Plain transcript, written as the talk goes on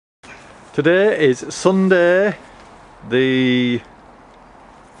Today is Sunday, the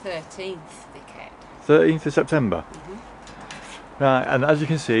 13th, 13th of September. Right, and as you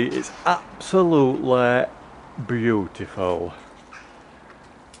can see, it's absolutely beautiful.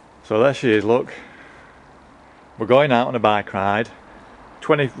 So there she is, look. We're going out on a bike ride. It's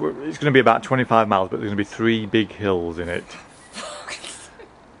going to be about 25 miles, but there's going to be 3 big hills in it.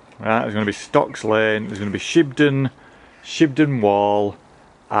 Right, there's going to be Stocks Lane, there's going to be Shibden Wall,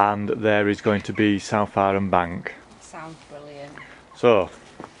 and there is going to be Southowram Bank. Sounds brilliant. So,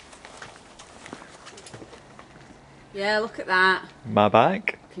 yeah, look at that. my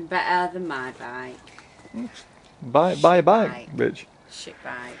bike. Looking better than my bike. Buy a bike, bitch. Shit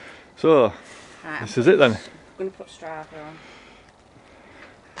bike. So, Right, this is it then. I'm going to put Strava on.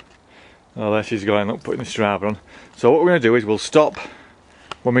 Oh, there she's going, look, putting the Strava on. So what we're going to do is we'll stop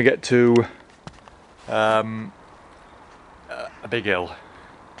when we get to a big hill.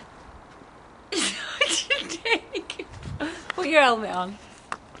 Put your helmet on.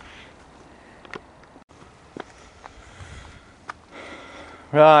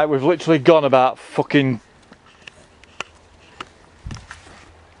 Right, we've literally gone about fucking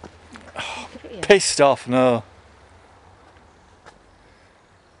pissed off, no.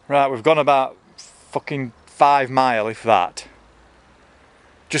 Right, we've gone about fucking 5 miles, if that.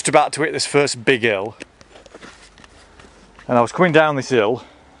 Just about to hit this first big hill. And I was coming down this hill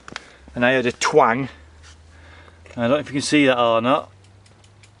and I heard a twang. I don't know if you can see that or not.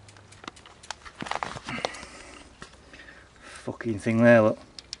 Fucking thing there, look.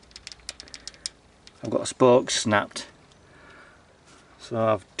 I've got a spoke snapped. So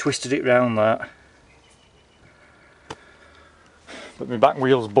I've twisted it round that. But my back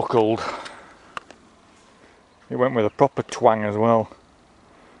wheel's buckled. It went with a proper twang as well.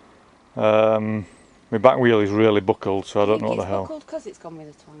 My back wheel is really buckled, so I don't know what the hell. It's buckled because it's gone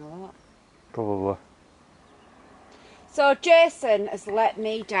with a twang a lot. Probably. So Jason has let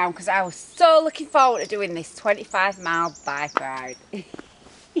me down because I was so looking forward to doing this 25-mile bike ride.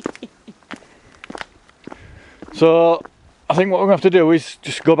 So I think what we're going to have to do is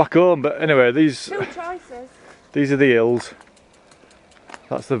just go back home. But anyway, these 2 choices. These are the hills.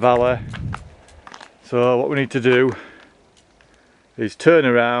 That's the valley. So what we need to do is turn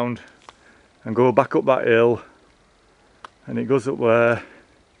around and go back up that hill, and it goes up there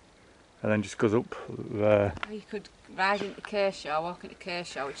and then just goes up there. Or you could ride into Kershaw, walk into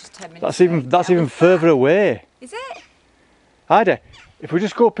Kershaw, which is 10 minutes. That's even further away. Is it? Heidi, if we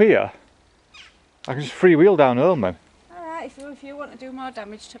just go up here, I can just freewheel down home then. Alright, if you want to do more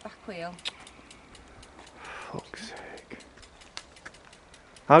damage to back wheel. Fuck's sake.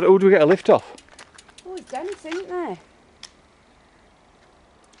 How do we get a lift off? Oh, it's dense, isn't there?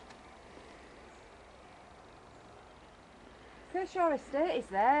 Kershaw Estate is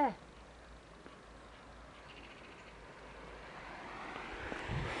there.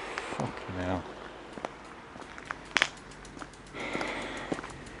 Fucking hell.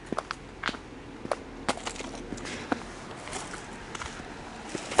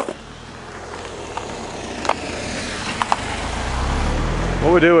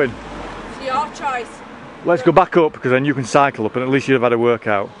 What we're doing? It's your choice. Let's go back up, because then you can cycle up and at least you've had a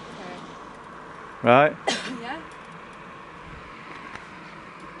workout. Okay. Right? Yeah.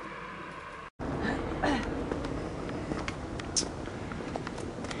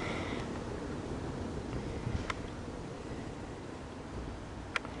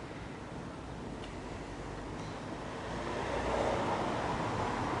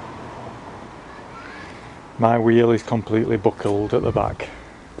 My wheel is completely buckled at the back.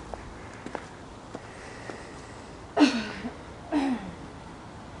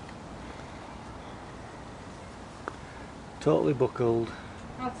 Totally buckled.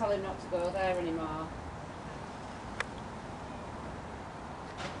 I'll tell him not to go there anymore.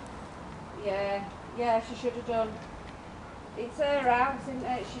 Yeah, she should have done. It's her house, isn't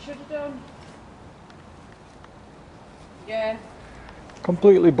it? She should have done. Yeah.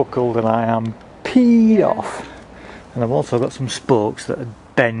 Completely buckled, and I am peed off. And I've also got some spokes that are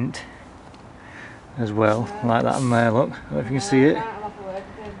bent as well, like that in there, look. I don't know if you can see it. I'll have a word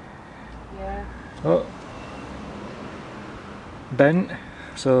with him. Yeah. Oh. Bent,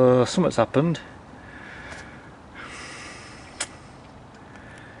 so something's happened.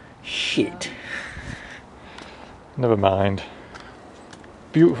 Shit. Never mind.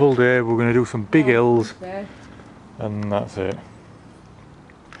 Beautiful day, we're going to do some big hills, and that's it.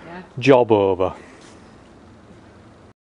 Yeah. Job over.